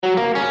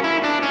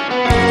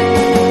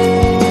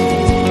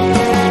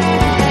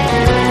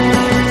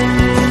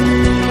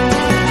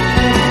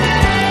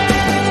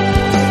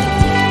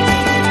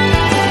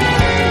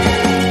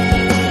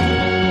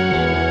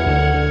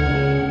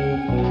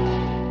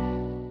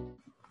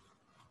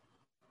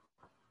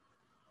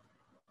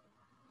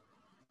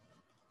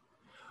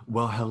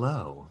Well,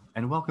 hello,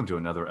 and welcome to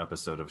another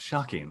episode of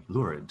Shocking,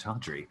 Lurid,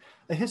 Tawdry,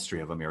 a history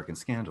of American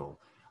scandal.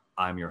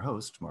 I'm your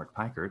host, Mark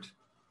Pikert.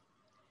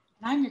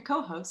 And I'm your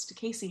co-host,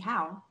 Casey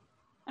Howe,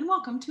 and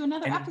welcome to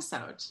another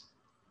episode.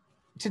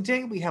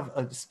 Today we have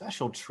a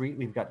special treat.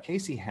 We've got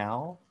Casey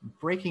Howe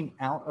breaking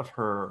out of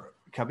her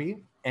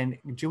cubby and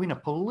doing a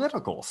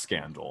political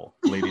scandal,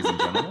 ladies and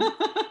gentlemen.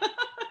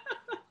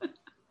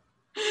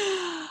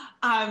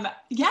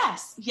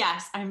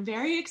 Yes, I'm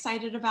very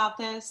excited about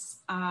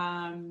this.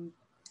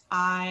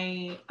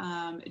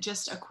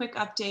 Just a quick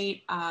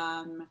update.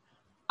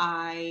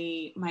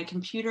 My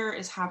computer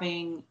is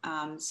having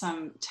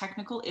some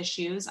technical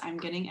issues. I'm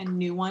getting a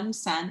new one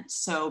sent.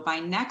 So by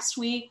next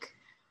week,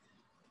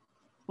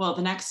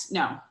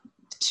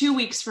 2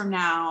 weeks from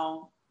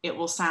now, it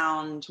will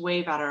sound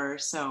way better.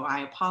 So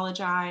I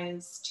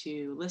apologize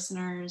to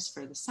listeners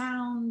for the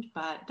sound,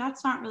 but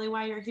that's not really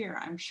why you're here.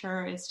 I'm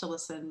sure it's to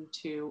listen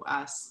to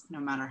us no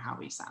matter how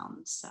we sound.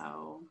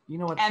 So, you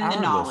know what? And our the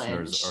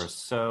knowledge.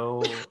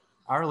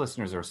 Our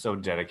listeners are so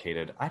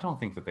dedicated. I don't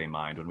think that they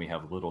mind when we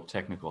have little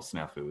technical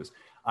snafus.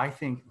 I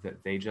think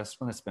that they just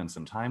want to spend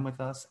some time with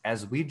us,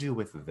 as we do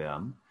with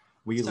them.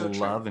 We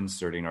love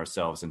inserting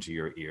ourselves into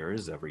your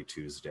ears every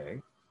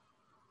Tuesday.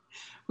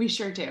 We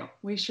sure do.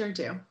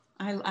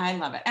 I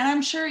love it. And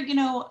I'm sure,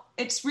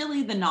 it's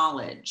really the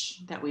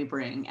knowledge that we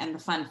bring and the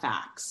fun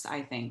facts,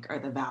 I think, are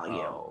the value.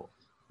 Oh,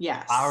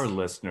 yes. Our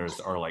listeners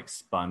are like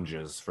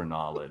sponges for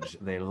knowledge.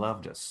 They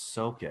love to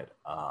soak it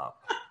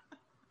up.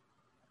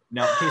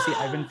 Now, Casey,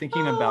 I've been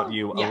thinking about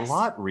you a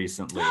lot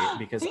recently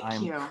because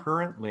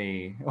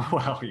currently,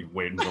 well,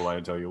 wait until I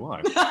tell you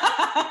why.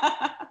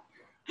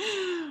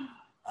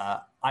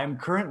 I'm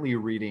currently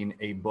reading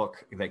a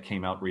book that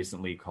came out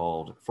recently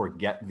called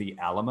Forget the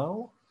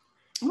Alamo.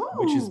 Ooh,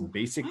 which is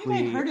basically...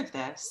 I've heard of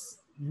this.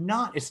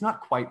 It's not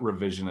quite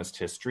revisionist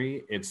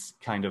history. It's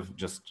kind of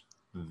just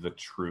the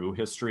true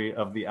history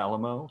of the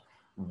Alamo,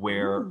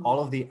 where all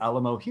of the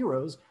Alamo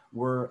heroes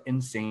were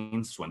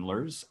insane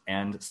swindlers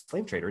and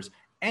slave traders.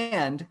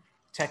 And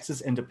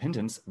Texas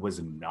independence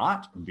was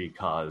not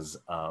because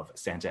of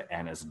Santa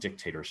Anna's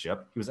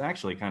dictatorship. He was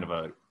actually kind of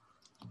a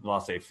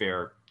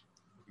laissez-faire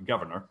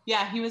governor.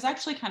 Yeah, he was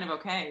actually kind of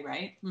okay,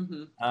 right?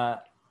 Mm-hmm.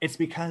 It's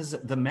because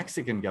the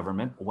Mexican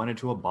government wanted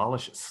to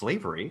abolish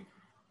slavery,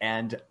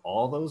 and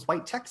all those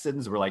white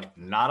Texans were like,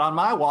 not on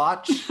my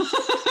watch.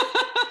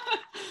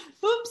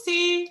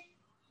 Oopsie.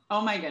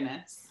 Oh my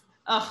goodness.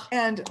 Ugh.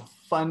 And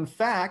fun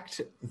fact,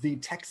 the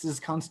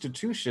Texas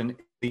Constitution,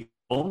 the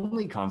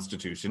only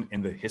constitution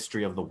in the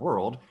history of the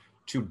world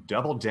to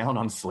double down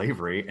on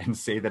slavery and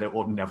say that it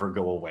will never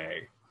go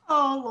away.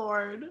 Oh,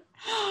 Lord.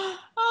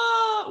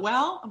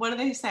 Well, what do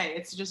they say?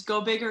 It's just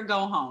go big or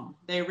go home.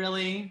 They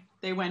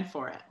went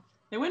for it.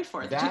 They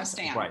took a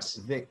stand. Right.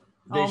 They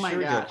sure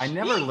did. I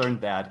never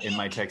learned that in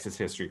my Texas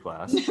history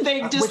class.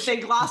 They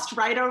glossed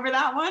right over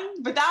that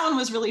one. But that one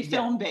was really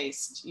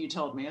film-based, you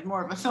told me. It's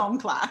more of a film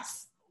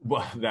class.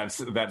 Well,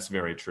 that's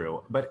very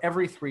true. But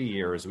every 3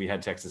 years we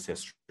had Texas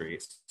history.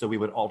 So we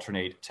would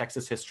alternate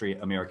Texas history,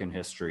 American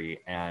history,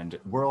 and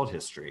world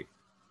history.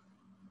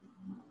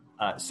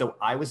 So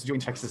I was doing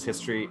Texas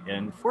history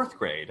in 4th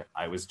grade.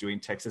 I was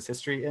doing Texas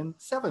history in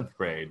 7th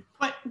grade.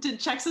 What, did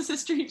Texas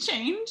history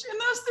change in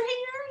those 3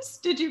 years?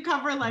 Did you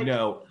cover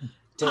no,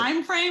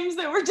 time frames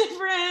that were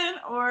different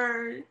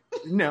or?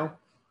 No,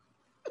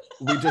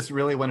 we just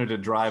really wanted to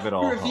drive it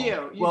all review.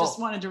 Home. You just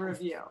wanted to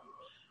review.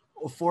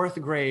 4th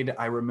grade,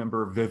 I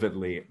remember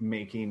vividly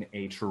making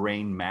a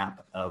terrain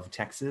map of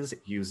Texas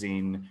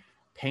using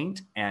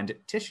paint and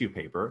tissue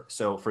paper.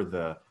 So for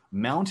the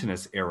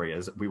mountainous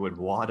areas, we would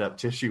wad up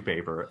tissue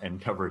paper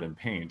and cover it in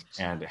paint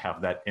and have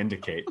that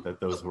indicate that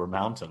those were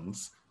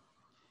mountains.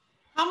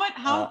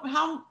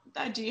 How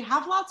do you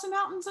have lots of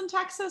mountains in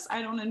Texas?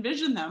 I don't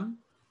envision them.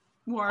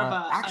 More of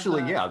a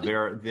yeah,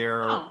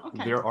 there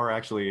are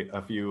actually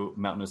a few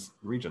mountainous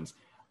regions.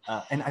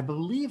 And I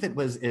believe it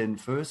was in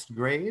 1st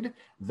grade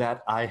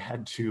that I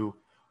had to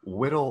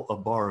whittle a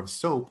bar of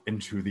soap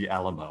into the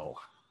Alamo.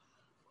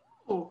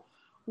 Oh,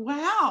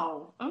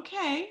 wow.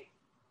 Okay.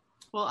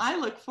 Well, I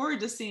look forward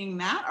to seeing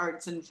that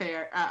arts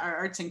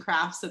and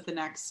crafts at the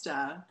next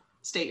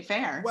state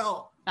fair.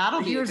 Well,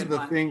 that'll be a good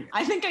one. Thing.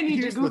 I think I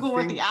need to Google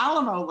what the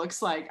Alamo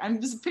looks like.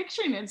 I'm just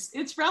picturing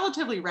it's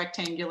relatively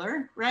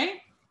rectangular, right?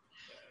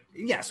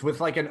 Yes, with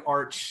like an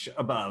arch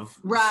above.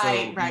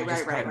 Right.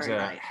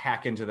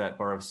 Hack into that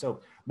bar of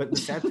soap. But the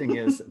sad thing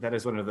is that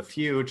is one of the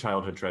few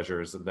childhood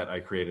treasures that I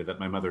created that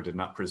my mother did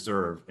not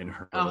preserve in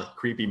her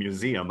creepy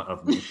museum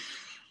of me.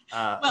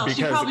 Well,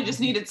 she probably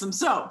just needed some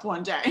soap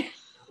one day.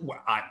 Well,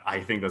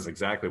 I think that's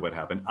exactly what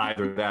happened.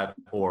 Either that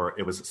or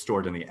it was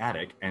stored in the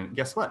attic. And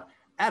guess what?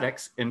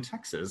 Attics in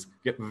Texas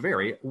get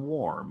very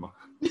warm.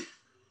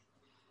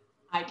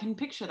 I can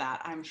picture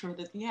that. I'm sure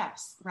that,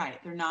 yes, right.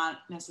 They're not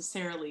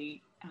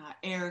necessarily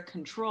air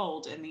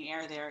controlled, and the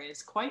air there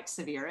is quite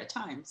severe at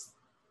times.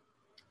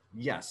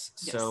 Yes.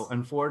 So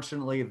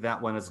unfortunately,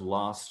 that one is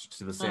lost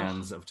to the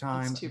sands of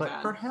time.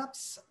 But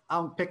perhaps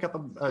I'll pick up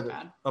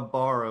a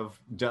bar of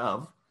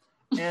Dove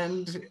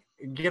and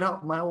get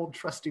out my old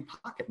trusty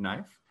pocket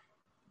knife,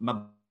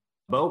 my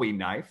Bowie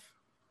knife,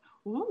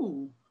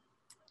 Ooh,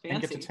 fancy.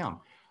 and get to town.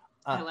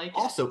 I like it.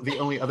 Also, the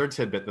only other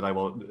tidbit that I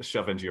will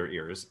shove into your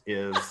ears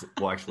is,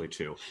 well, actually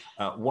two.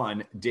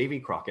 One, Davy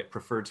Crockett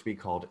preferred to be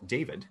called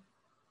David.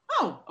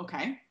 Oh,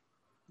 okay.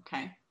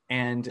 Okay.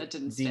 And that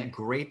didn't stick.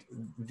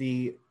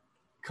 The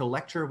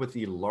collector with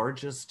the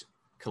largest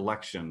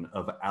collection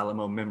of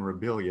Alamo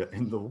memorabilia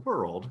in the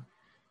world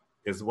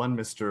is one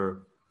Mr.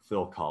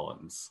 Phil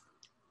Collins.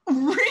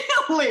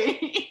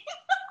 Really?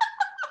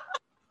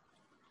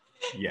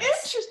 Yes.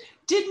 Interesting.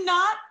 Did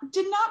not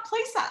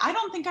place that. I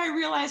don't think I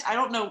realized. I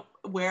don't know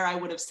where I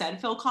would have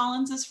said Phil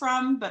Collins is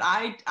from, but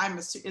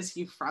is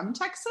he from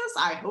Texas?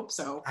 I hope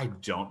so. I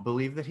don't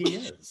believe that he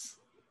is.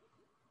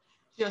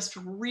 Just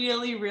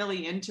really,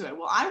 really into it.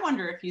 Well, I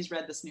wonder if he's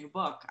read this new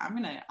book. I'm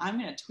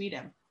gonna tweet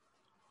him.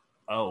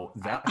 Oh,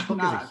 that book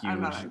is a huge.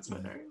 I'm not on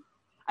Twitter.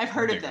 I've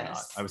heard of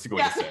this. I was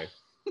going to say.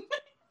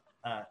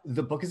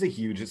 The book is a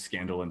huge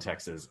scandal in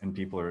Texas, and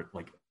people are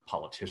like,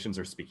 politicians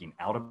are speaking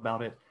out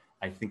about it.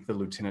 I think the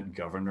lieutenant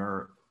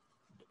governor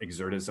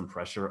exerted some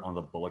pressure on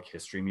the Bullock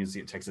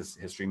Texas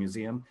History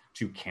Museum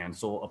to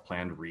cancel a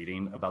planned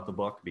reading about the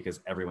book because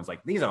everyone's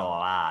like, these are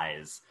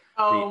lies.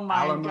 Oh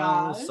my Alamo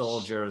gosh.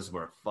 soldiers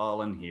were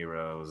fallen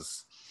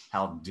heroes.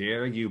 How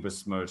dare you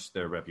besmirch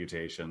their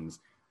reputations?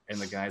 And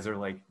the guys are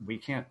like, we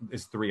can't.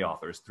 It's three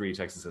authors, three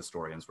Texas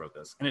historians wrote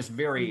this, and it's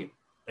very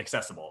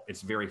accessible.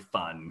 It's very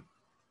fun.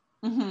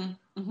 Mm-hmm,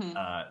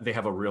 mm-hmm. They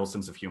have a real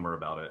sense of humor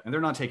about it, and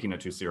they're not taking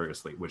it too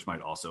seriously, which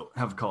might also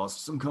have caused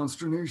some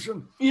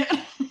consternation. Yeah.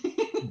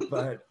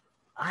 But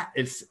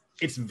it's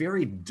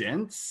very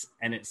dense,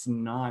 and it's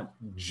not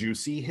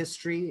juicy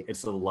history.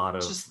 It's a lot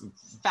of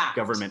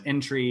government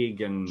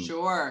intrigue and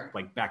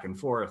like back and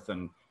forth,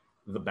 and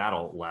the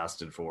battle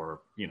lasted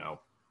for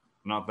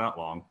not that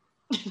long.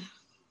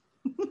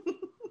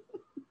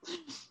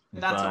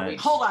 That's what we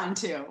hold on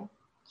to.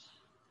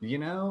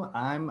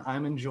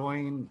 I'm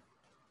enjoying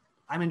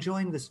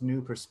this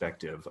new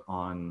perspective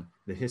on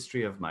the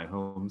history of my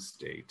home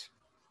state.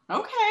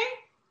 Okay.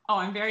 Oh,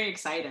 I'm very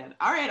excited.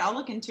 All right, I'll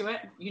look into it.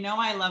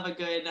 I love a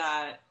good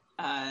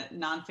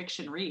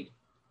nonfiction read.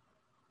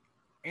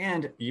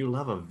 And you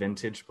love a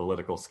vintage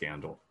political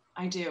scandal.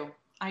 I do.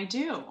 I'm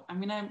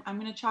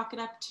gonna chalk it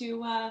up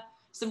to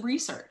some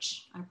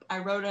research. I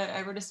wrote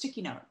a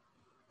sticky note.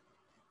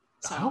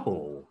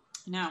 So,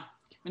 no, I'm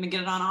gonna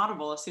get it on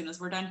Audible as soon as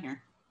we're done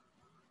here.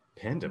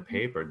 Pen to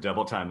paper,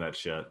 double time that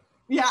shit.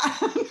 Yeah,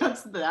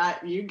 that's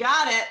that. You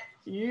got it.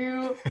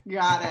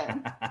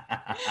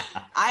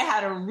 I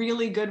had a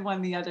really good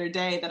one the other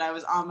day that I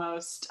was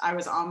almost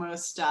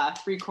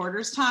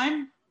 3/4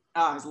 time.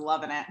 Oh, I was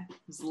loving it.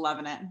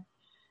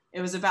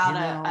 It was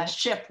about a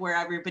ship where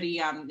everybody.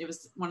 It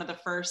was one of the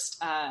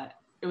first.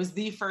 It was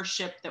the first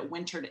ship that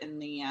wintered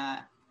in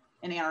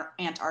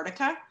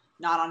Antarctica,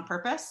 not on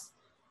purpose,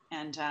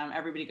 and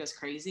everybody goes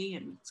crazy,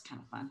 and it's kind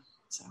of fun.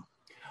 So.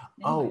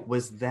 Anyway. Oh,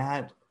 was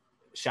that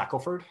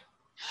Shackleford?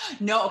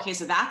 No, okay,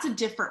 so that's a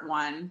different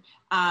one.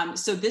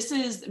 So this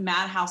is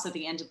Madhouse at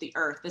the End of the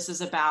Earth. This is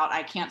about,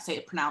 I can't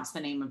pronounce the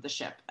name of the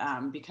ship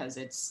because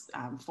it's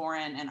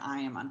foreign and I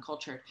am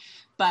uncultured.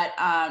 But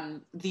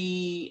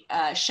the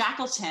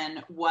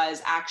Shackleton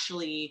was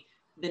actually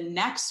the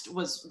next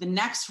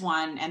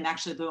one, and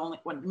actually the only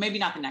one, maybe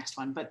not the next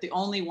one, but the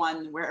only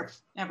one where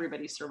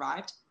everybody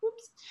survived.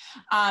 Oops.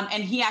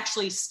 And he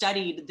actually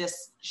studied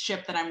this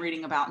ship that I'm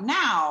reading about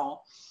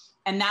now.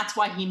 And that's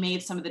why he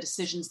made some of the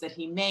decisions that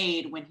he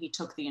made when he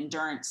took the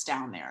Endurance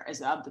down there,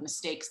 as of the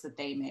mistakes that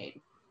they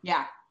made.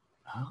 Yeah.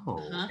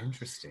 Oh,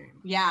 interesting.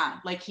 Yeah,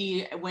 like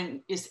even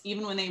when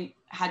they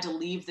had to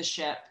leave the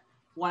ship,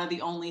 one of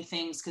the only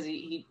things, because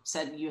he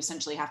said you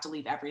essentially have to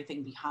leave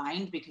everything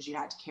behind because you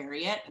had to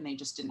carry it, and they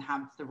just didn't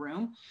have the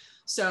room.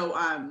 So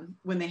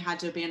when they had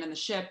to abandon the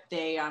ship,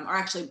 they or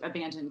actually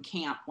abandoned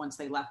camp once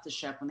they left the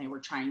ship when they were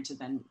trying to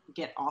then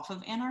get off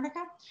of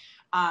Antarctica.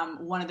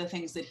 One of the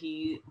things that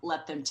he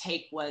let them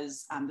take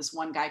was this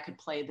one guy could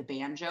play the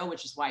banjo,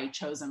 which is why he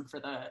chose him for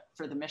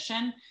the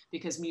mission,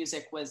 because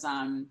music was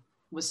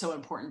so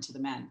important to the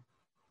men.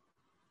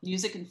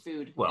 Music and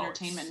food,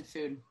 entertainment and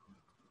food.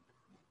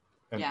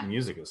 And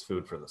music is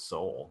food for the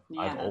soul.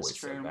 Yeah, I've always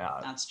said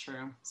that. That's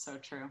true. So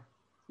true.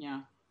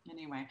 Yeah.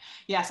 Anyway,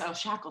 yes. Oh,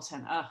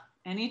 Shackleton.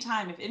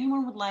 Anytime, if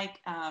anyone would like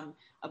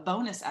a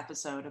bonus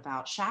episode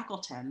about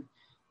Shackleton,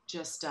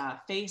 just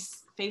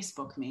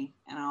Facebook me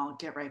and I'll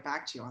get right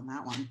back to you on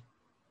that one.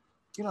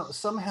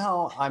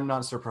 Somehow I'm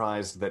not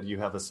surprised that you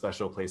have a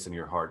special place in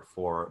your heart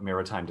for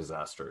maritime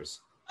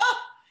disasters. Oh,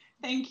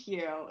 thank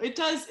you. It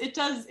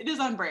is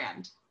on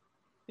brand.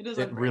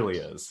 It really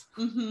is.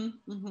 Mm-hmm,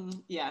 mm-hmm.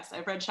 Yes,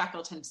 I've read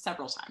Shackleton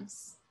several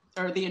times,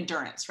 or the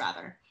Endurance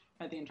rather.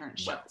 Read the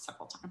Endurance ship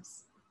several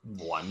times.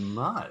 One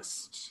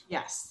must.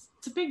 Yes.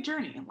 It's a big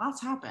journey.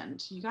 Lots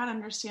happened. You got to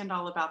understand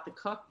all about the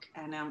cook,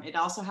 and it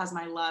also has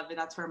my love.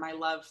 That's where my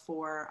love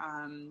for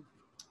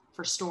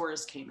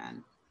stores came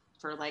in,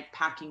 for like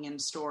packing in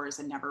stores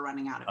and never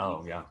running out of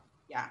anything. Yeah.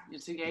 Yeah.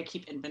 So you got to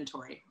keep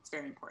inventory. It's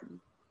very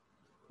important.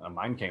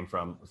 Mine came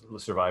from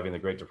surviving the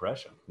Great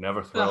Depression.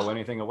 Never throw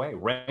anything away.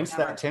 Rinse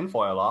Never. that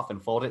tinfoil off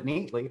and fold it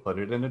neatly. Put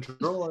it in a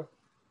drawer.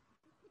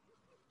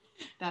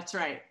 That's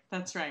right.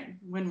 That's right.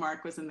 When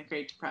Mark was in the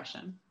Great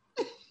Depression.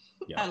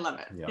 Yeah. I love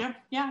it. Yeah.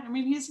 Yeah. I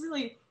mean,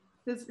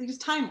 he's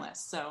timeless.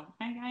 So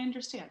I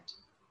understand.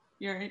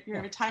 You're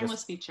a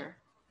timeless feature.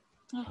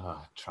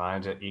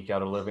 Trying to eke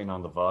out a living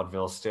on the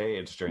vaudeville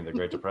stage during the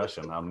Great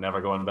Depression. I'm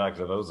never going back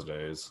to those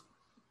days.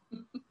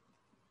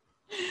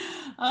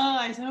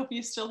 I hope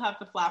you still have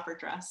the flapper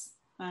dress.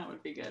 That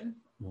would be good.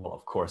 Well,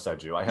 of course I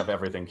do. I have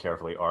everything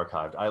carefully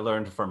archived. I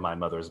learned from my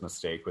mother's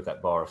mistake with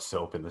that bar of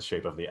soap in the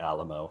shape of the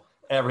Alamo.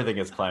 Everything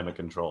is climate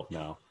controlled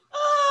now.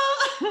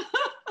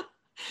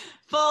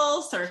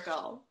 Full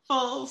circle.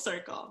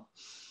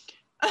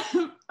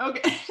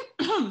 Okay.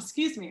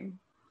 Excuse me.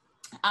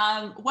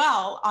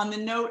 Well, on the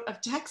note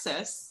of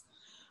Texas,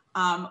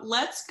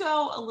 let's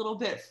go a little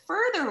bit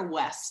further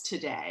west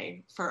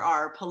today for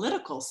our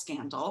political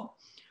scandal,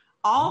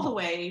 all the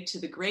way to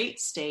the great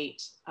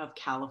state of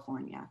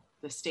California,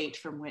 the state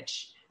from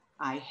which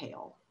I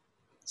hail,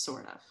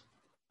 sort of,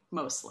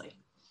 mostly.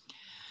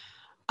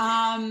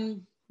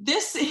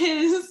 This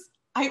is,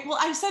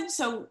 I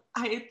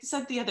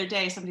said the other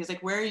day, somebody's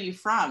like, where are you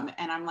from?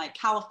 And I'm like,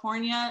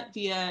 California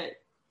via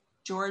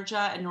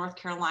Georgia and North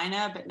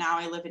Carolina, but now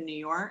I live in New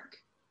York.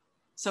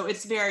 So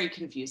it's very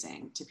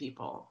confusing to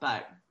people.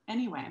 But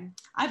anyway,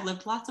 I've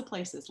lived lots of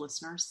places,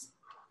 listeners,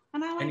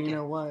 and I like it. And you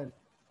know what?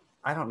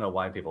 I don't know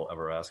why people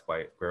ever ask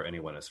where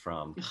anyone is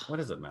from. What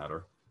does it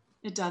matter?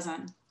 It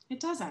doesn't.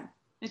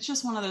 It's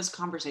just one of those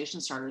conversation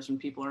starters when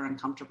people are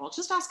uncomfortable.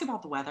 Just ask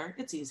about the weather.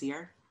 It's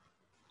easier.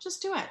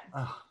 Just do it.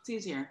 It's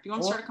easier. If you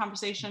want to start a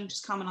conversation,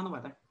 just comment on the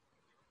weather.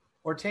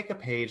 Or take a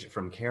page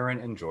from Karen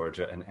in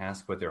Georgia and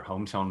ask what their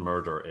hometown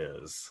murder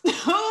is.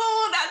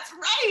 Oh, that's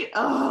right.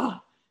 Oh,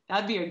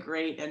 that'd be a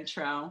great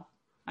intro.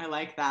 I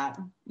like that.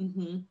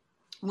 Mm-hmm.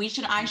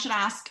 I should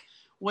ask,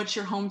 what's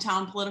your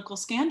hometown political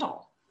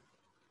scandal?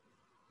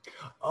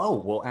 Oh,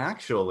 well,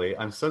 actually,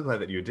 I'm so glad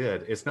that you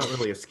did. It's not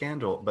really a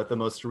scandal, but the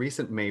most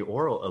recent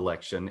mayoral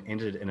election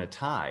ended in a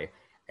tie.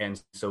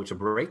 And so to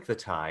break the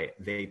tie,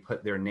 they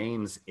put their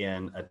names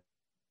in a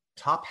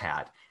top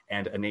hat,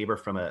 and a mayor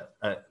from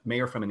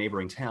a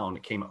neighboring town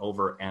came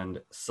over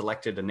and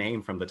selected a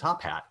name from the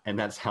top hat. And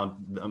that's how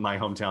my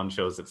hometown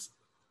chose its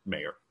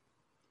mayor.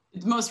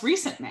 The most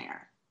recent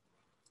mayor.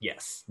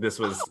 Yes, this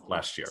was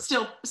last year.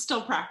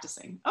 Still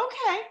practicing.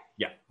 Okay.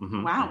 Yeah.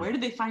 Mm-hmm. Wow, where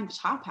did they find the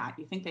top hat?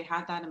 You think they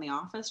had that in the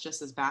office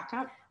just as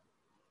backup?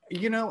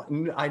 You know,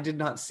 I did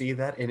not see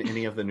that in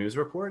any of the news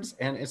reports,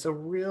 and it's a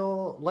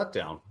real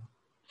letdown.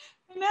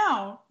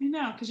 I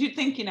know, because you'd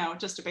think,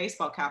 just a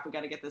baseball cap, we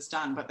got to get this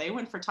done, but they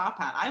went for top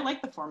hat. I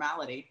like the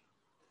formality.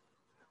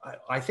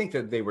 I think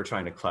that they were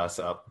trying to class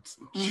up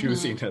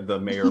choosing the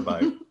mayor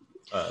by.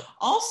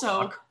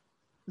 Also, luck.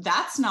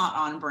 That's not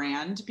on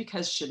brand,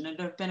 because shouldn't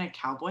it have been a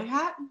cowboy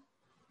hat?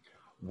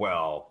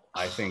 Well,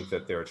 I think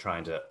that they're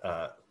trying to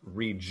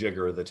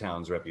rejigger the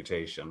town's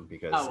reputation,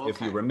 because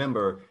if you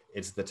remember,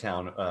 it's the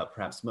town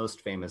perhaps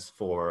most famous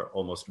for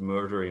almost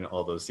murdering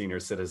all those senior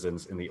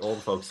citizens in the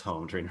old folks'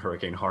 home during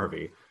Hurricane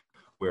Harvey,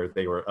 where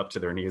they were up to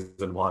their knees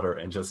in water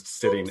and just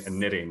sitting and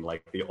knitting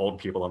like the old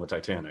people on the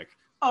Titanic.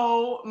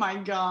 Oh my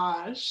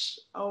gosh.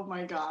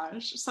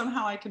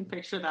 Somehow I can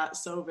picture that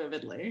so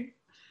vividly.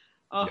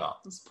 Oh, yeah.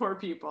 Those poor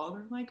people.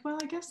 They're like, well,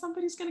 I guess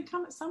somebody's going to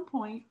come at some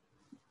point.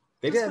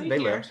 They did. They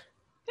lived.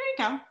 There you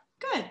go.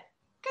 Good.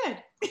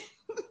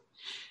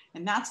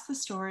 And that's the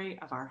story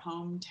of our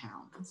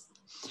hometowns.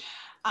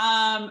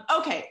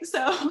 Okay,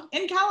 so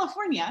in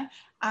California,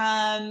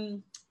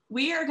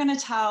 we are going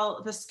to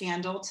tell the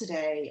scandal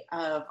today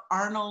of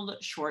Arnold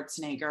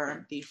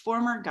Schwarzenegger, the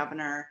former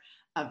governor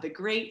of the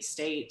great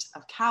state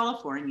of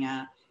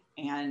California,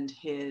 and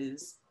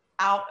his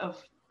out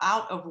of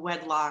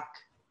wedlock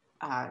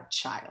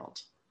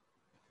child.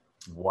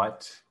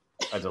 What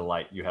a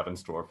delight you have in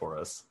store for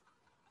us.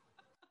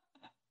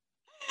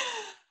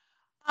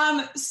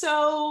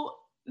 So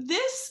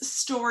this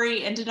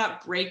story ended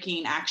up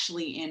breaking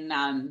actually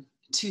in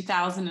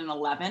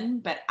 2011,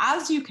 but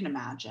as you can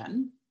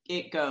imagine,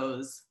 it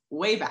goes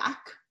way back.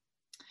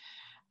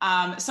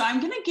 So I'm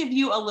going to give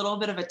you a little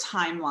bit of a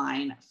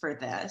timeline for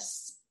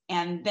this,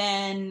 and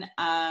then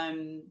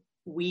and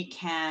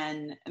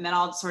then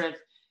I'll sort of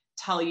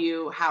tell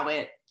you how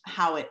it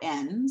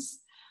ends.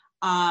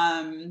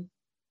 And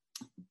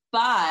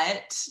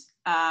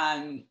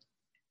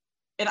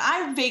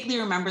I vaguely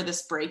remember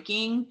this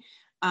breaking,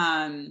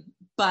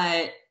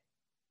 but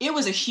it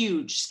was a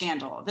huge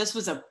scandal. This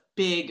was a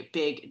big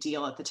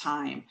deal at the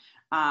time.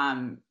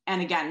 And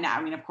again, now,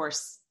 I mean, of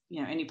course,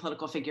 any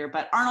political figure,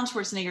 but Arnold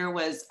Schwarzenegger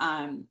was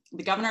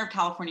the governor of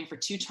California for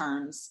 2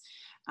 terms,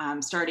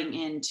 starting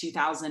in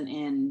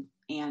 2000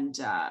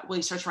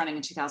 he starts running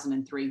in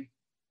 2003.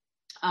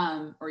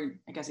 Or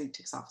I guess he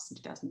takes office in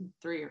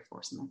 2003 or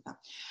 4, something like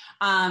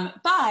that.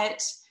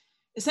 But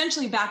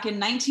essentially back in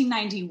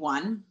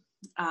 1991,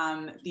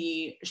 Arnold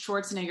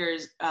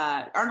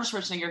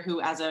Schwarzenegger,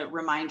 who, as a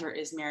reminder,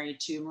 is married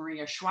to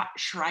Maria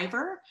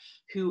Shriver,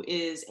 who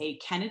is a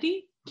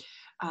Kennedy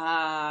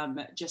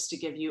just to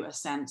give you a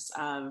sense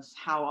of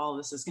how all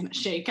this is going to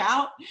shake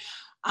out.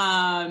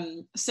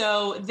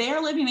 So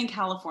they're living in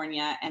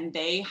California, and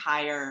they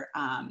hire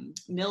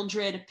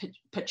Mildred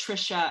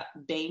Patricia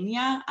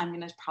Baena. I'm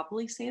going to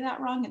probably say that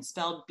wrong. It's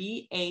spelled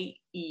Baena.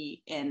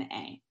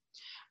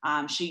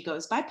 She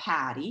goes by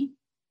Patty,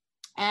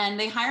 and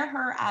they hire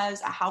her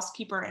as a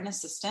housekeeper and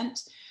assistant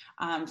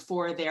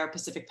for their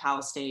Pacific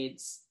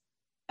Palisades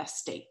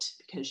estate,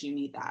 because you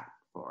need that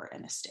for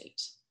an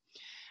estate.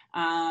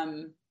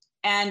 And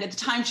at the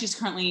time, she's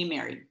currently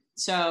married.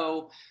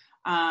 So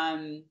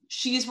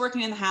she's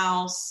working in the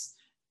house.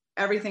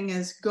 Everything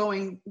is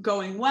going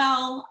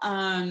well.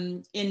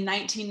 In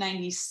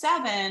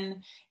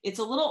 1997, it's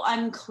a little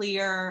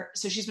unclear.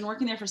 So she's been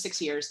working there for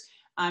 6 years.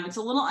 It's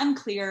a little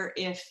unclear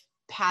if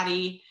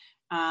Patty,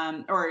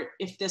 or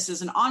if this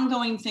is an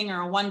ongoing thing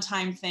or a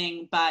one-time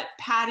thing, but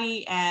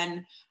Patty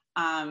and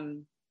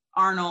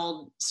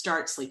Arnold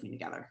start sleeping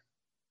together.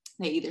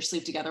 They either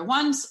sleep together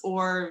once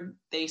or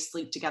they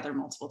sleep together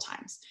multiple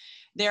times.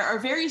 There are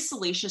very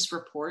salacious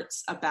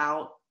reports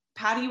about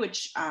Patty,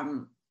 which I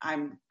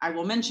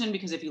will mention,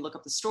 because if you look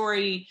up the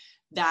story,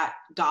 that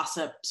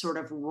gossip sort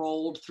of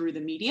rolled through the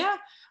media.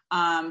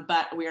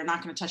 But we are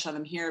not going to touch on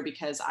them here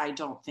because I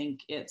don't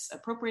think it's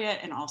appropriate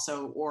and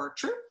also or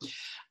true.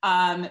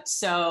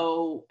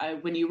 So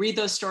when you read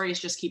those stories,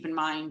 just keep in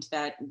mind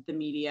that the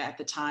media at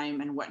the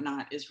time and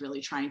whatnot is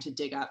really trying to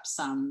dig up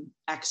some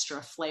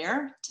extra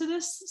flair to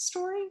this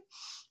story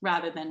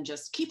rather than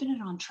just keeping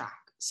it on track.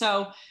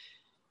 So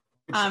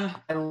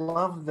I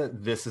love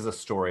that this is a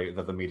story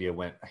that the media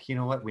went, you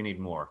know what, we need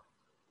more.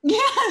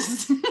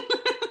 Yes.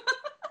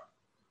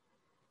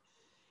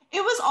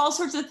 It was all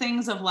sorts of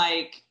things of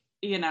like,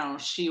 you know,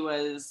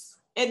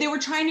 they were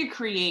trying to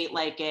create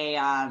like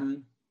a,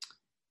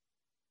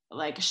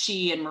 like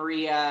she and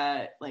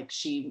Maria, like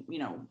she, you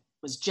know,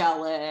 was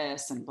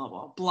jealous and blah,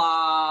 blah,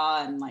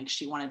 blah. And like,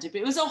 she wanted to be,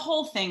 it was a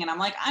whole thing. And I'm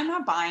like, I'm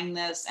not buying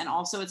this. And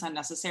also it's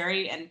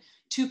unnecessary. And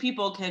two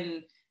people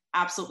can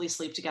absolutely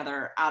sleep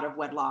together out of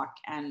wedlock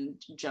and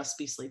just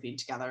be sleeping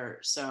together.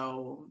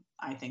 So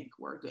I think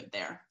we're good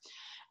there.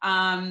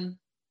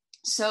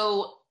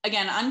 So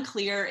again,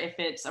 unclear if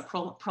it's a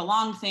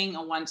prolonged thing,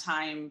 a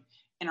one-time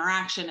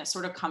interaction. It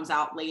sort of comes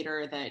out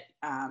later that,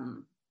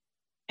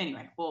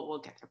 anyway, we'll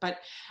get there. But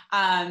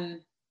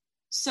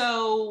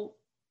so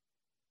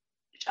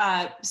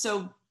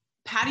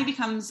Patty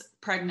becomes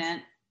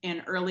pregnant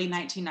in early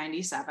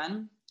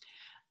 1997.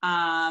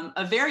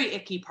 A very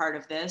icky part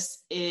of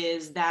this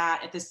is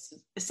that at the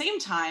same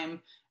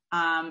time,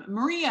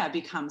 Maria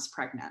becomes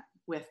pregnant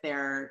with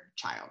their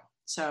child.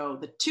 So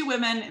the two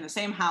women in the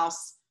same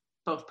house,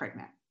 both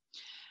pregnant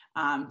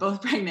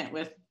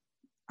with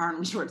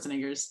Arnold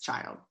Schwarzenegger's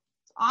child.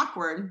 It's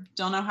awkward.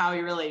 Don't know how he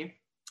really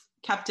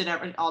kept it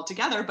all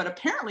together, but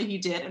apparently he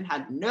did and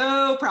had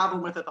no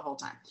problem with it the whole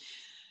time.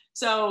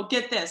 So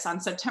get this,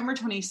 on September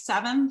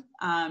 27th,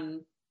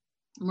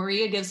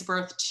 Maria gives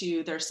birth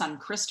to their son,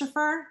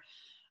 Christopher.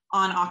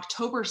 On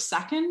October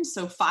 2nd,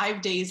 so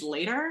 5 days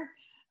later,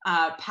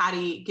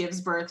 Patty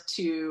gives birth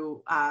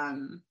to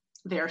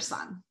their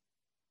son.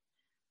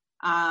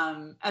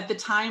 At the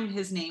time,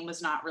 his name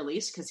was not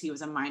released because he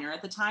was a minor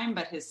at the time,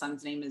 but his son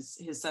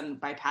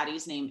by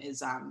Patty's name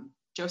is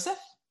Joseph.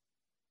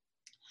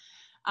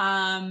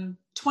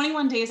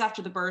 21 days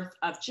after the birth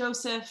of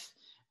Joseph,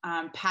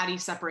 Patty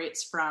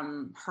separates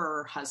from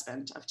her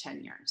husband of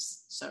 10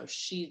 years. So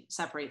she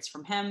separates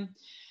from him.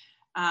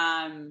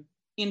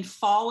 In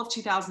fall of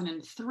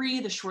 2003,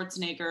 the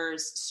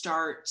Schwarzeneggers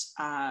start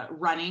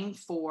running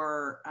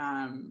for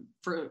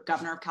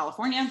governor of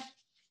California.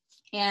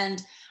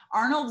 And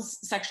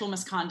Arnold's sexual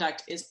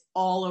misconduct is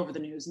all over the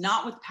news,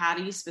 not with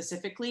Patty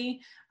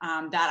specifically.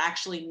 That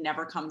actually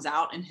never comes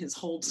out in his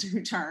whole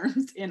 2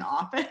 terms in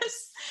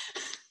office.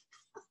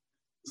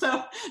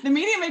 So the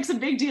media makes a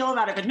big deal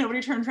about it, but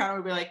nobody turns around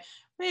and would be like,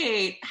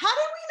 wait, how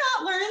did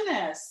we not learn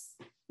this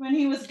when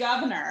he was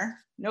governor?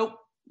 Nope.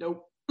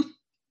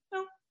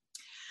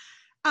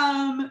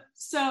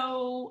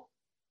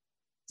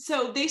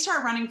 So they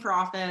start running for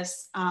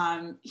office.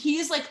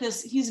 He's like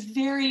this, he's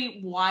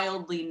very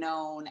wildly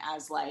known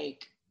as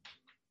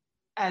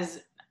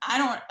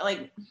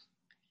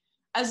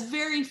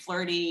very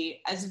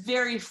flirty, as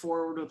very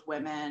forward with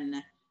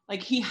women.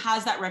 Like he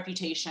has that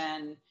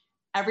reputation.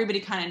 Everybody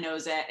kind of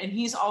knows it. And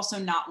he's also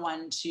not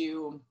one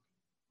to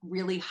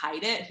really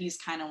hide it. He's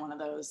kind of one of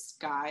those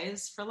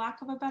guys, for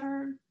lack of a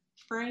better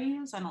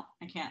phrase. I don't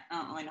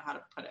really know how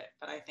to put it,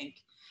 but I think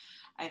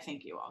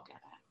you all get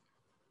it.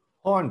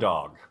 Horn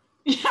dog.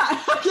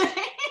 Yeah.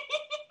 Okay.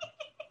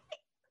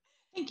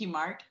 Thank you,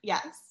 Mark.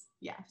 Yes.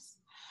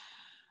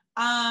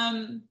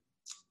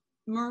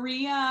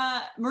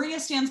 Maria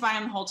stands by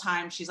him the whole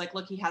time. She's like,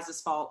 look, he has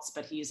his faults,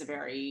 but he's a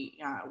very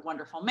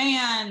wonderful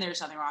man.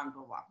 There's nothing wrong,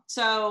 blah, blah, blah.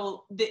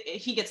 So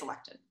he gets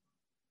elected.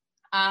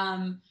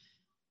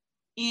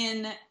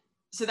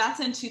 So that's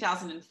in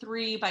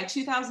 2003. By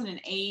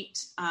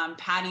 2008,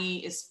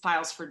 Patty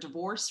files for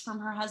divorce from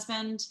her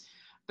husband.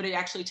 but it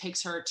actually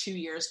takes her 2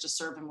 years to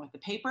serve him with the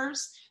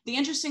papers. The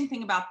interesting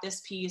thing about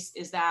this piece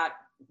is that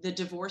the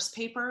divorce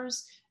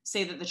papers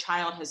say that the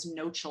child has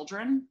no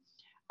children,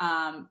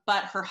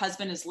 but her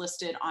husband is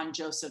listed on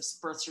Joseph's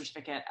birth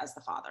certificate as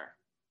the father.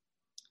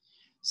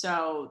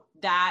 So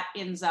that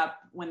ends up,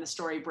 when the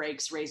story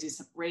breaks,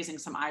 raising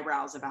some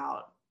eyebrows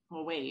about,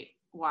 well, wait,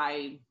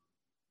 why,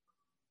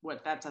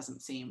 that doesn't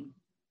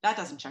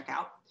check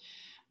out.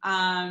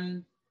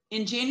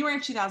 In January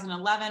of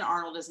 2011,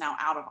 Arnold is now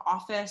out of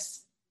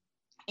office,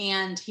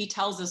 and he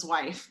tells his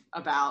wife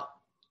about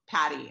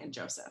Patty and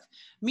Joseph.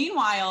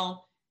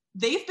 Meanwhile,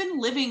 they've been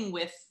living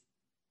with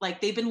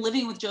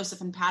Joseph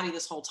and Patty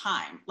this whole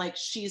time. Like,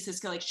 she's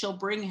his, like, she'll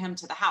bring him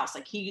to the house.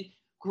 Like, he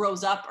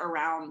grows up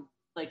around,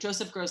 like,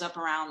 Joseph grows up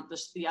around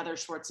the other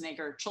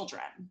Schwarzenegger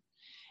children,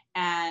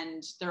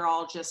 and they're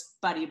all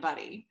just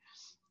buddy.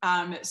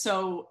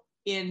 So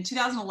in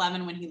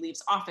 2011, when he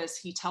leaves office,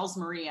 he tells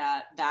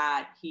Maria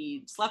that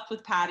he slept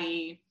with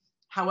Patty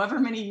however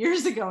many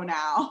years ago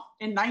now,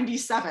 in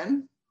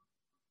 97.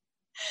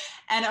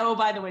 And, oh,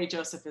 by the way,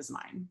 Joseph is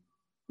mine.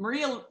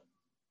 Maria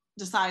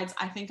decides,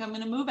 I think I'm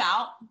going to move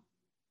out,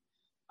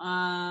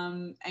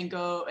 and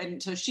go.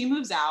 And so she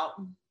moves out.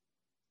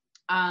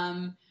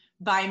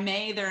 By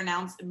May,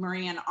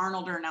 Maria and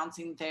Arnold are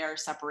announcing their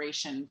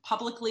separation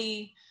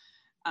publicly.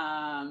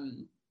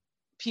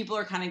 People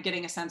are kind of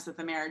getting a sense that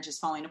the marriage is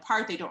falling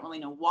apart. They don't really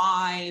know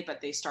why,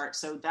 but they start,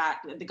 so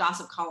that the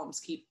gossip columns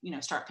keep,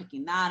 start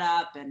picking that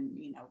up, and,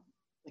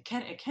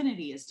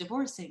 Kennedy is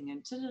divorcing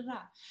and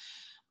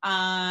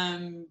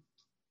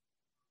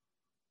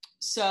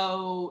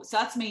So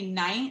that's May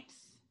 9th.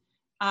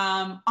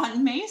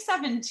 On May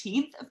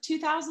 17th of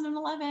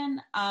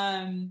 2011,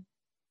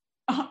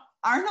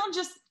 Arnold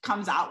just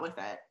comes out with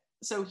it.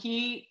 So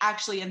he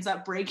actually ends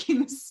up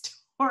breaking the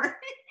story.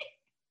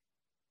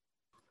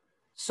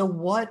 So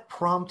what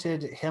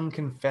prompted him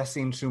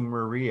confessing to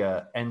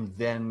Maria and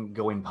then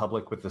going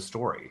public with the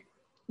story?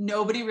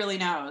 Nobody really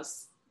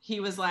knows. He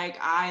was like,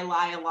 I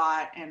lie a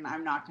lot, and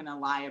I'm not going to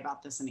lie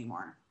about this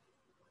anymore.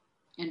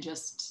 And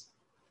just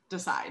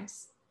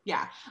decides.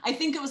 Yeah. I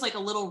think it was like a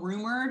little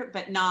rumored,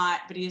 but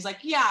he's like,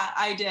 yeah,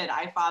 I did.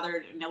 I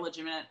fathered an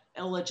illegitimate.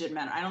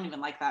 I don't even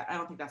like that. I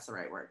don't think that's the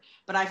right word.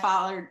 But I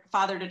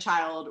fathered a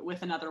child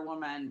with another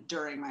woman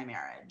during my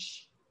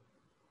marriage.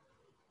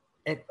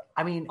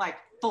 Like,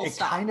 full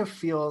stop. Kind of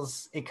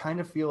feels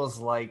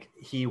like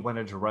he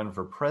wanted to run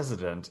for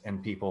president,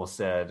 and people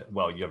said,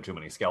 well, you have too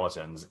many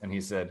skeletons. And he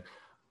said,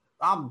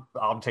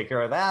 I'll take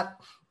care of that.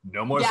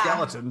 No more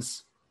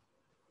skeletons.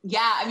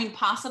 Yeah.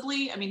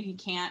 Possibly. He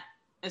can't,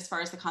 as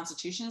far as the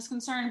Constitution is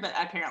concerned, but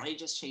apparently he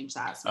just changed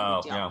that. It's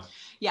no big deal.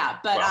 Yeah. Yeah.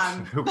 But,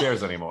 who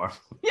cares anymore?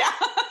 Yeah.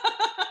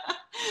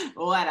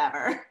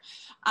 Whatever.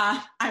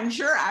 I'm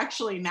sure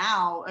actually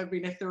now,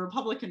 if the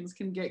Republicans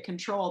can get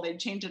control, they'd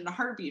change it in a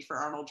heartbeat for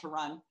Arnold to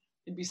run.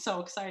 They'd be so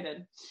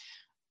excited.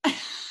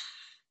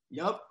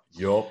 Yup.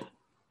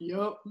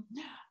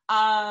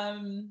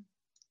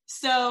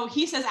 So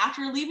he says,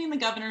 after leaving the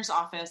governor's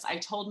office, I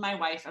told my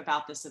wife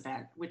about this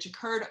event, which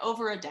occurred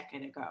over a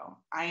decade ago.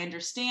 I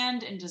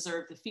understand and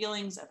deserve the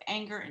feelings of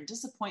anger and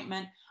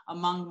disappointment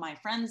among my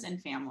friends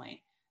and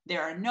family.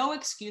 There are no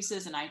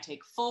excuses, and I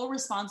take full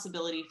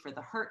responsibility for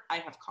the hurt I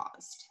have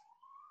caused.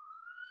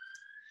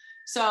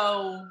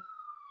 So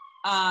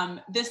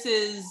this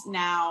is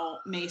now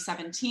May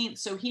 17th.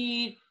 So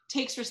he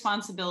takes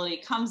responsibility,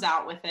 comes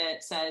out with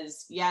it,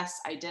 says, yes,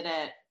 I did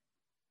it.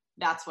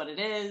 That's what it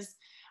is.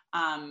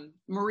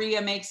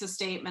 Maria makes a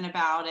statement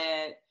about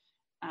it.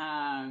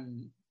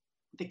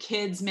 The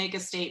kids make a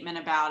statement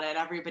about it.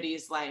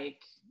 Everybody's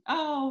like,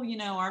 oh,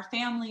 our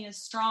family is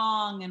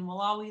strong and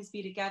we'll always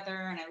be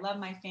together, and I love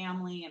my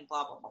family, and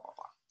blah, blah, blah, blah,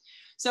 blah.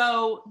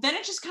 So then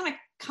it just kind of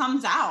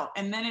comes out,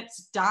 and then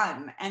it's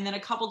done. And then a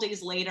couple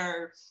days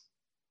later,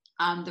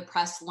 the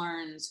press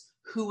learns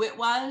who it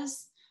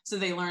was. So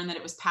they learned that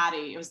it was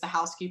Patty. It was the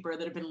housekeeper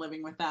that had been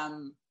living with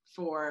them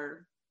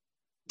for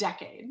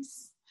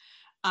decades.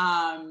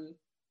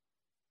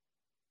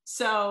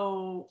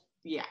 So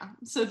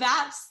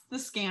that's the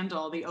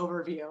scandal, the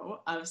overview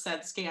of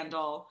said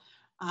scandal.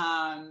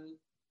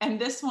 And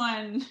this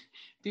one,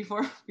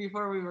 before we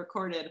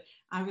recorded,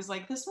 I was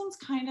like, this one's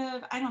kind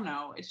of, I don't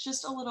know. It's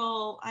just a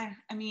little,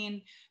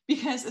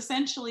 because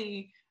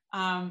essentially,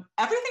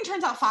 everything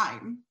turns out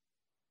fine.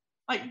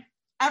 Like,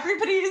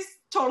 everybody's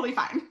totally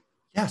fine.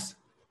 Yes.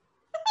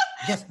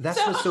 Yes, that's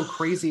what's so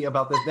crazy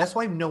about this. That's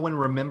why no one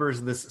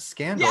remembers this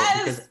scandal,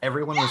 because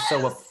everyone was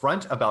so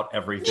upfront about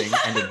everything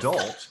and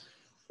adult.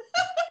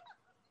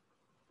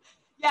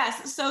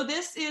 Yes. So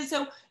this is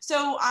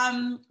so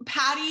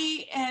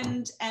Patty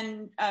and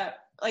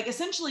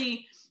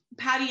essentially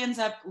Patty ends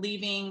up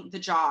leaving the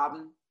job,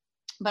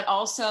 but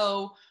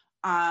also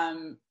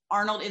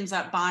Arnold ends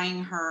up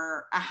buying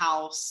her a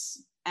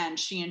house, and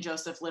she and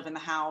Joseph live in the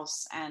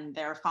house, and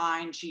they're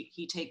fine.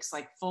 He takes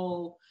like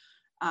full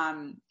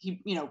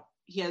he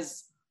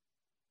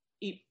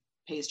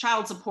pays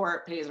child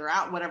support, pays her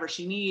out whatever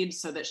she needs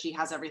so that she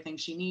has everything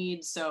she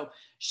needs. So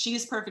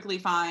she's perfectly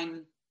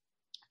fine.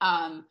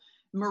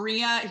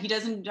 Maria, he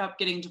does end up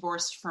getting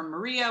divorced from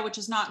Maria, which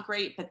is not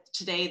great, but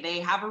today they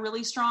have a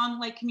really strong,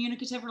 like,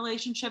 communicative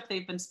relationship.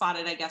 They've been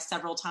spotted, I guess,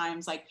 several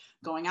times, like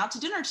going out to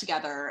dinner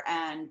together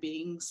and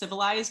being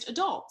civilized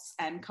adults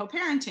and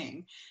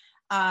co-parenting.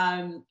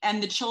 And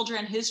the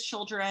children, his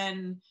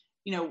children,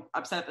 you know,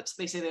 upset, but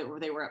they say that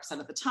they were upset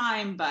at the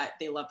time, but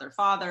they love their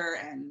father,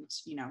 and,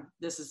 you know,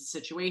 this is the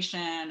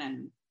situation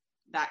and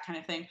that kind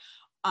of thing.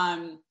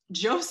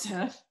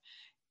 Joseph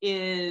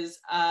is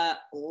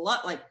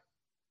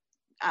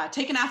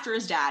taken after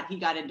his dad. He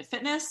got into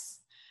fitness.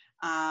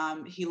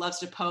 He loves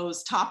to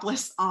pose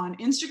topless on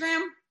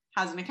Instagram,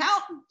 has an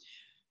account,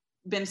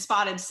 been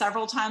spotted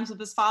several times with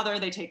his father.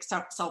 They take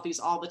selfies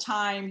all the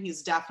time.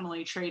 He's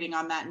definitely trading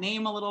on that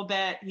name a little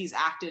bit. He's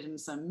acted in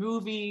some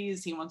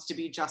movies. He wants to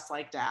be just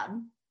like dad.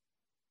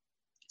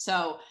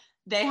 So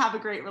they have a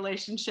great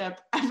relationship.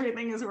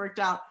 Everything has worked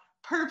out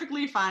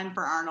perfectly fine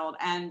for Arnold.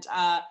 And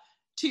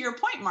to your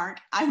point, Mark,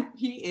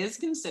 he is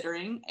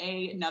considering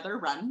another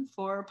run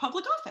for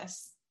public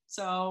office.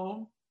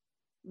 So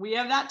we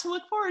have that to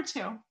look forward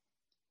to.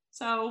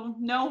 So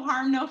no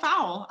harm, no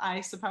foul,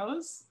 I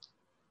suppose.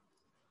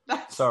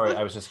 Sorry,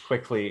 I was just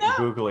quickly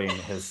Googling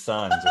his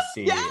son to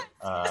see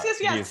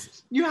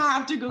yes. You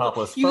have to Google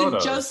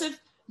photos.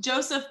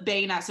 Joseph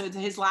Baena. So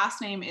his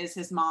last name is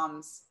his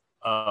mom's.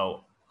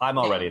 Oh, I'm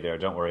already there.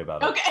 Don't worry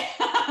about it. Okay.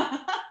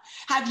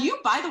 Have you,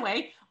 by the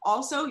way,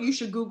 also you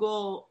should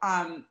Google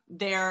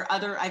their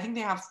other, I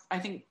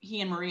think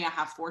he and Maria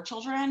have 4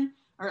 children,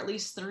 or at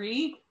least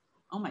 3.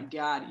 Oh my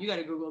God, you got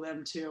to Google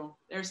them too.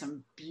 There's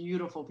some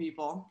beautiful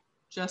people,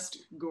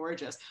 just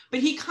gorgeous. But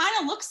he kind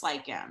of looks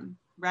like him,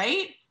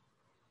 right?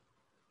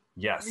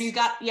 Yes. And he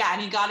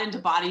got into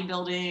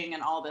bodybuilding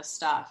and all this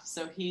stuff.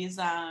 So he's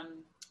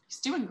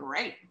doing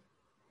great.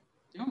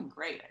 Doing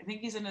great. I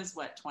think he's in his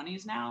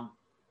 20s now?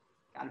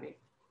 Gotta be.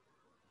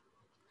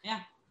 Yeah.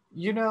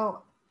 You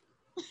know,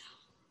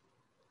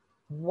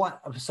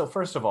 so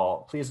first of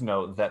all, please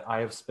note that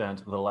I have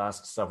spent the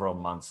last several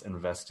months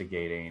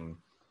investigating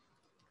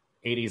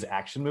 80s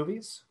action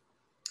movies.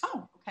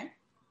 Oh, okay.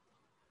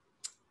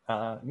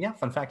 Yeah,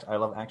 fun fact, I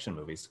love action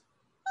movies.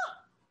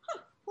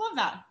 Love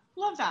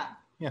that.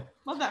 Yeah.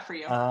 Love that for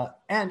you.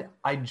 And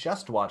I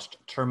just watched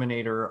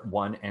Terminator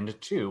 1 and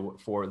 2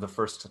 for the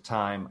first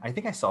time. I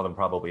think I saw them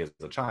probably as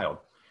a child,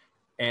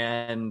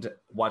 and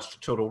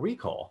watched Total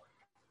Recall.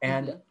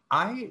 And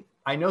I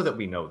know that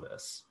we know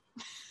this,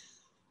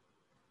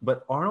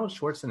 but Arnold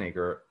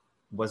Schwarzenegger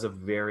was a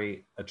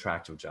very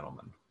attractive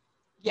gentleman.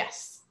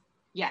 Yes.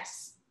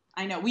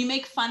 I know. We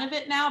make fun of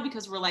it now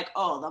because we're like,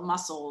 oh, the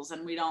muscles,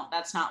 and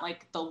that's not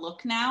like the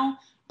look now.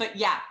 But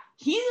yeah,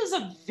 he is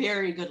a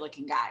very good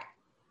looking guy.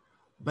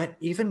 But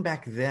even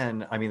back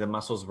then, I mean, the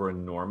muscles were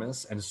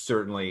enormous, and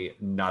certainly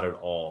not at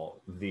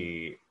all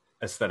the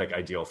aesthetic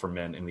ideal for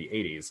men in the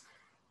 80s.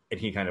 And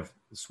he kind of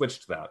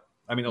switched that.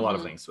 I mean, a lot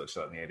of things switched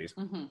that in the 80s.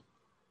 Mm-hmm.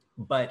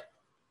 But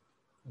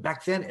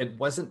back then, it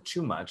wasn't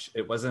too much.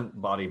 It wasn't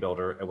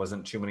bodybuilder. It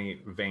wasn't too many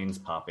veins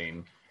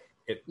popping.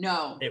 It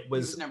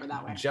was never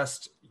that way.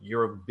 Just,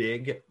 you're a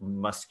big,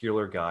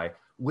 muscular guy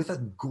with a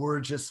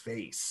gorgeous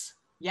face.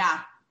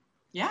 Yeah.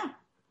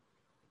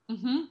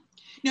 Mm-hmm.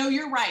 No,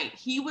 you're right.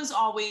 He was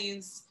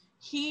always,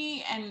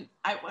 and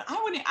I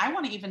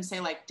want to even say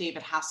like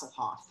David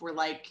Hasselhoff were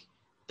like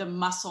the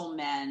muscle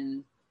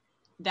men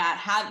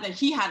that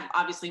he had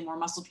obviously more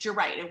muscle, but you're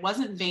right. It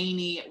wasn't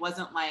veiny. It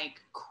wasn't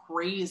like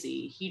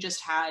crazy. He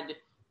just had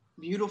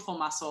beautiful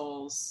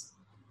muscles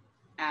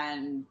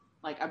and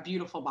like a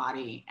beautiful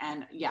body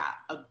and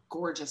a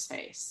gorgeous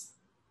face.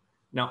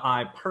 Now,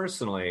 I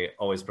personally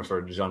always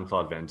preferred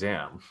Jean-Claude Van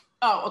Damme.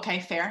 Oh, okay.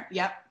 Fair.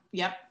 Yep.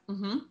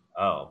 Mm-hmm.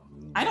 Oh,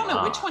 I don't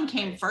know which one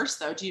came first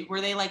though. Were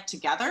they like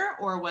together,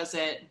 or was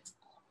it?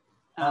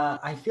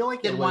 I feel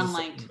like it was.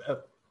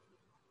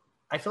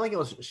 I feel like it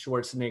was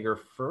Schwarzenegger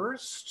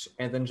first,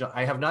 and then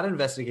I have not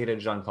investigated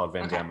Jean-Claude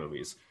Van Damme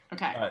movies.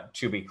 Okay.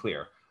 To be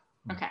clear.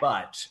 Okay.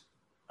 But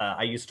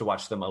I used to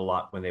watch them a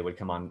lot when they would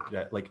come on,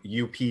 like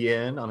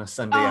UPN on a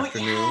Sunday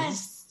afternoon.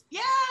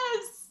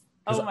 Yes.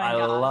 Oh my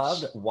gosh. I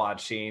loved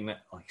watching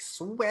like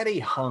sweaty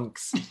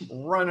hunks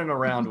running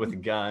around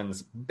with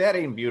guns,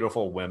 betting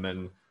beautiful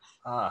women.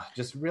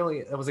 Just really,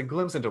 it was a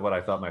glimpse into what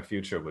I thought my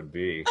future would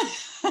be.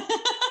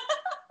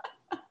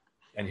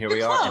 And here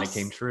we are, and it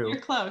came true. You're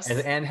close. As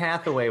Anne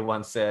Hathaway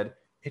once said,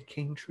 it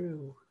came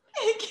true.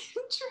 It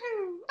came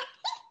true.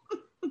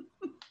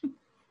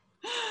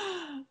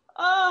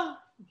 Oh,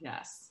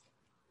 yes.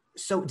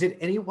 So did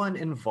anyone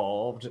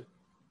involved,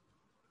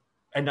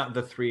 and not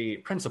the 3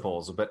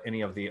 principals, but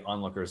any of the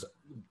onlookers,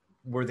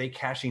 were they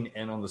cashing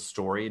in on the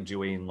story,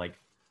 doing like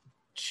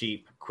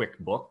cheap, quick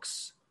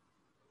books,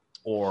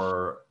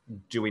 or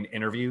doing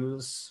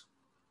interviews?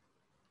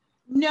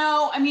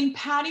 No, I mean,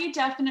 Patty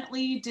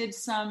definitely did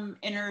some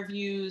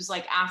interviews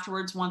like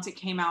afterwards once it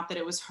came out that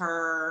it was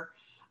her.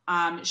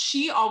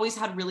 She always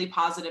had really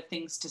positive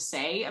things to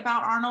say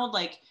about Arnold.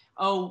 Like,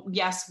 oh,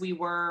 yes, we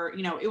were,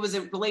 it was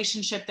a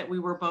relationship that we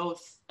were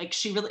both like,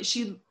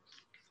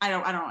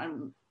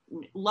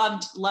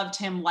 loved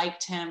him,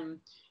 liked him,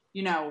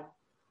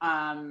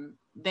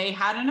 they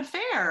had an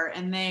affair,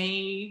 and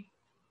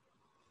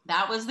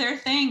that was their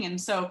thing.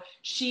 And so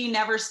she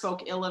never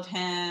spoke ill of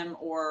him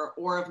or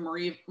of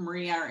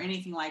Maria or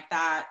anything like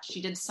that.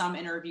 She did some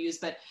interviews,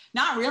 but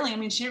not really. I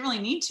mean, she didn't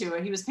really need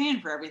to. He was paying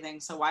for everything,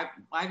 so why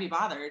be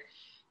bothered?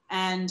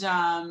 And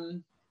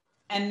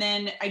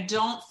then I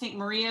don't think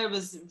Maria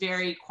was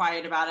very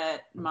quiet about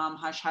it. Mom,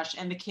 hush, hush.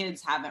 And the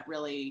kids haven't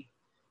really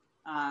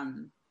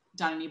done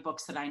any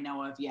books that I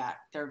know of yet.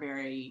 They're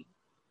very,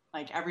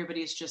 like,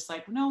 everybody's just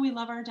like, no, we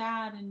love our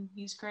dad and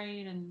he's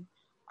great and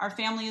our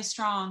family is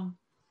strong.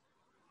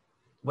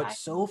 What's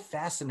so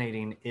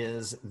fascinating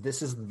is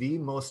this is the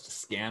most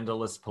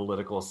scandalous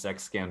political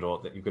sex scandal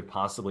that you could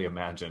possibly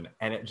imagine.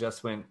 And it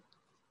just went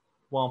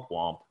womp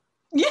womp.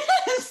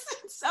 Yes,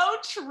 it's so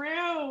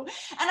true.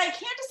 And I can't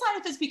decide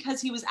if it's because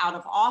he was out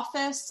of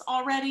office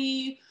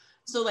already.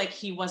 So like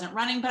he wasn't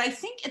running, but I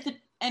think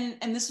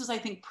and this was, I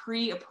think,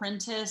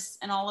 pre-Apprentice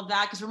and all of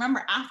that. Because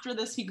remember, after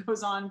this, he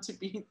goes on to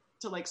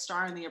like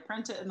star in The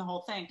Apprentice and the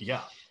whole thing.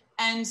 Yeah.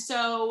 And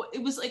so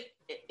it was like,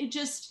 it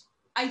just,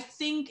 I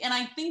think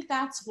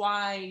that's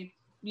why,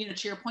 you know,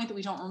 to your point that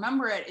we don't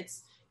remember it,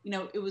 it's, you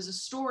know, it was a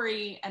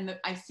story, and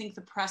I think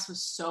the press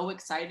was so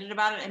excited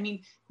about it. I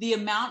mean, the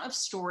amount of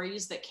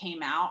stories that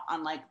came out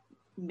on like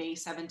May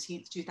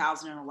 17th,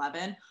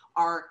 2011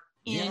 are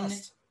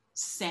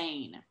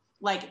insane.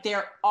 Like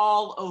they're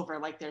all over.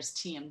 Like there's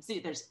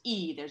TMZ, there's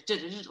E,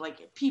 there's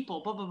like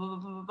people, blah, blah, blah,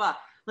 blah, blah, blah.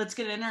 Let's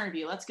get an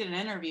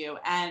interview.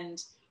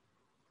 And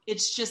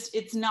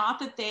it's not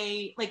that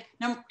they like,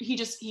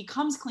 he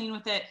comes clean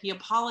with it. He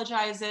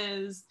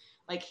apologizes.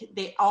 Like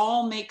they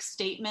all make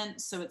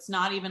statements. So it's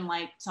not even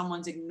like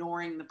someone's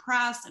ignoring the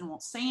press and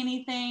won't say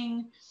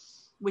anything,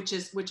 which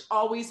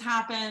always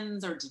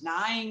happens, or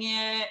denying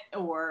it,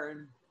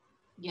 or,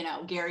 you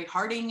know, Gary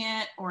Harding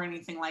it or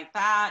anything like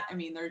that. I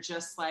mean, they're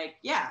just like,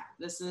 yeah,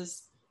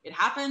 it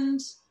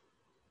happened.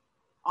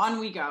 On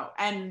we go.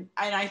 And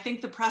I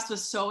think the press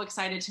was so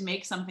excited to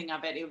make something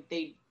of it.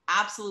 They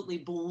absolutely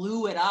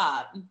blew it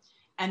up.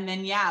 And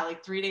then, yeah,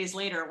 like 3 days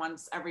later,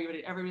 once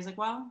everybody's like,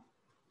 well,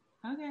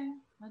 okay,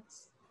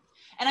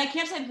 and I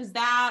can't say if it's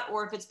that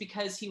or if it's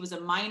because he was a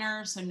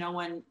minor. So no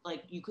one,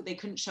 like they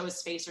couldn't show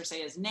his face or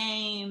say his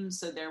name.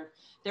 So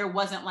there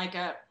wasn't like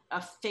a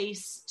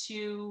face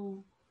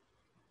to,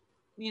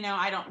 you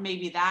know,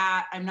 maybe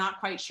that, I'm not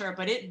quite sure,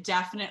 but it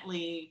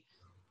definitely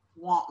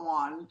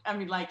won. I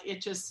mean, like it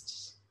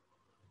just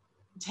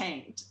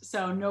tanked.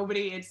 So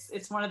nobody,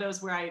 it's one of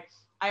those where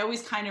I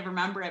always kind of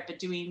remember it, but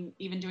doing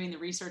the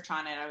research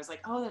on it, I was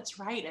like, oh, that's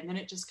right. And then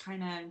it just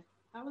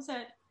that was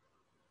it.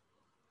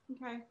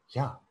 Okay.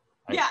 Yeah.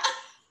 Yeah.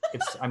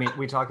 I mean,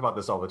 we talk about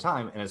this all the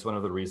time, and it's one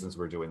of the reasons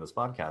we're doing this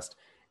podcast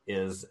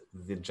is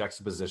the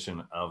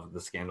juxtaposition of the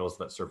scandals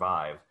that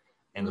survive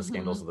and the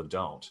scandals that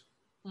don't.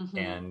 Mm-hmm.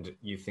 And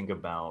you think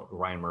about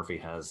Ryan Murphy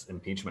has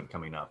impeachment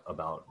coming up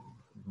about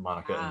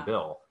Monica and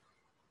Bill.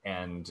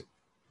 And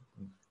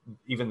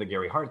even the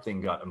Gary Hart thing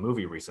got a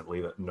movie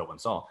recently that no one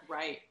saw.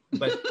 Right.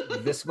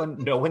 But this one,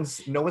 no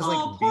one's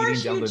like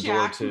beating down the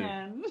door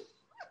to.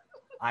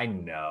 I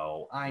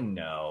know.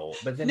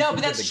 But then no,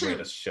 but that's the true.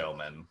 Greatest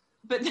Showman.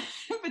 But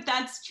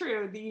that's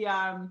true. The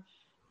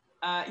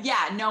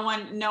no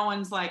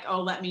one's like,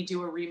 oh, let me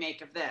do a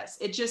remake of this.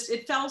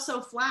 It fell so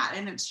flat,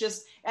 and it's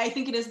just, I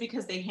think it is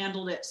because they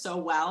handled it so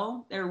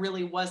well. There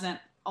really wasn't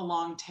a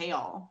long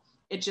tail.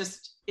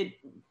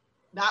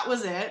 That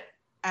was it,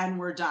 and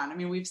we're done. I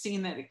mean, we've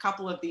seen that a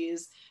couple of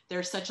these,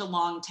 there's such a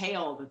long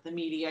tail that the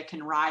media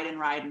can ride and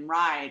ride and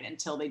ride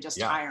until they just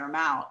tire them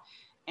out.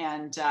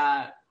 And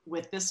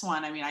with this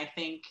one, I mean, I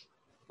think,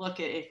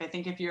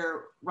 if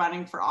you're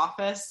running for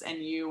office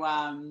and you,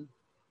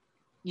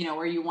 you know,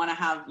 where you want to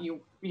have, you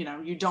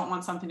don't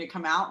want something to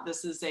come out,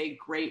 this is a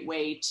great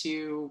way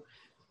to,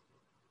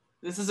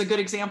 this is a good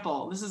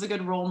example. This is a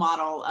good role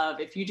model of,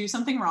 if you do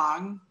something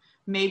wrong,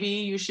 maybe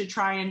you should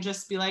try and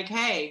just be like,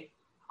 hey,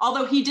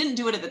 although he didn't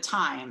do it at the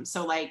time.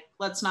 So like,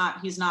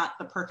 he's not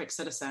the perfect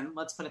citizen.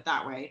 Let's put it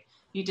that way.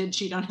 He did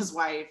cheat on his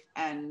wife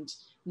and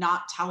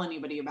not tell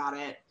anybody about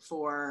it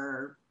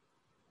for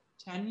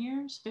 10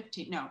 years,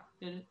 15, no,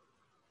 did it?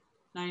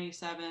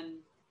 97,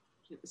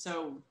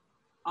 so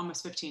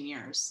almost 15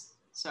 years,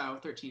 so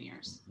 13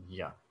 years.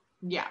 Yeah.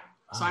 Yeah,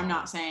 so I'm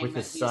not saying with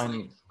his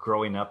son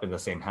growing up in the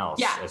same house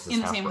as his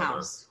in the same brother.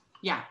 house.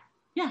 Yeah,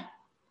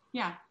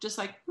 just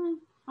like,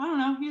 I don't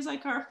know, he's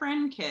like our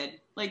friend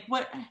kid. Like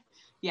what?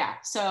 Yeah,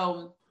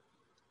 so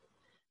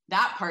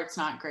that part's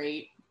not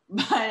great,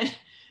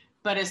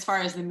 but as far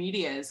as the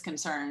media is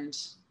concerned,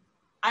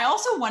 I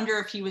also wonder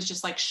if he was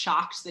just like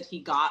shocked that he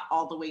got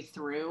all the way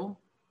through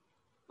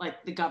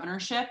like the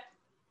governorship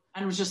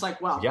and was just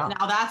like, well,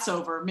 now that's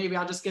over. Maybe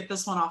I'll just get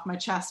this one off my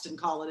chest and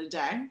call it a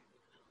day.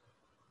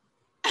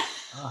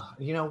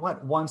 You know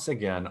what? Once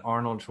again,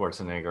 Arnold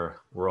Schwarzenegger,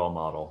 role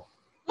model.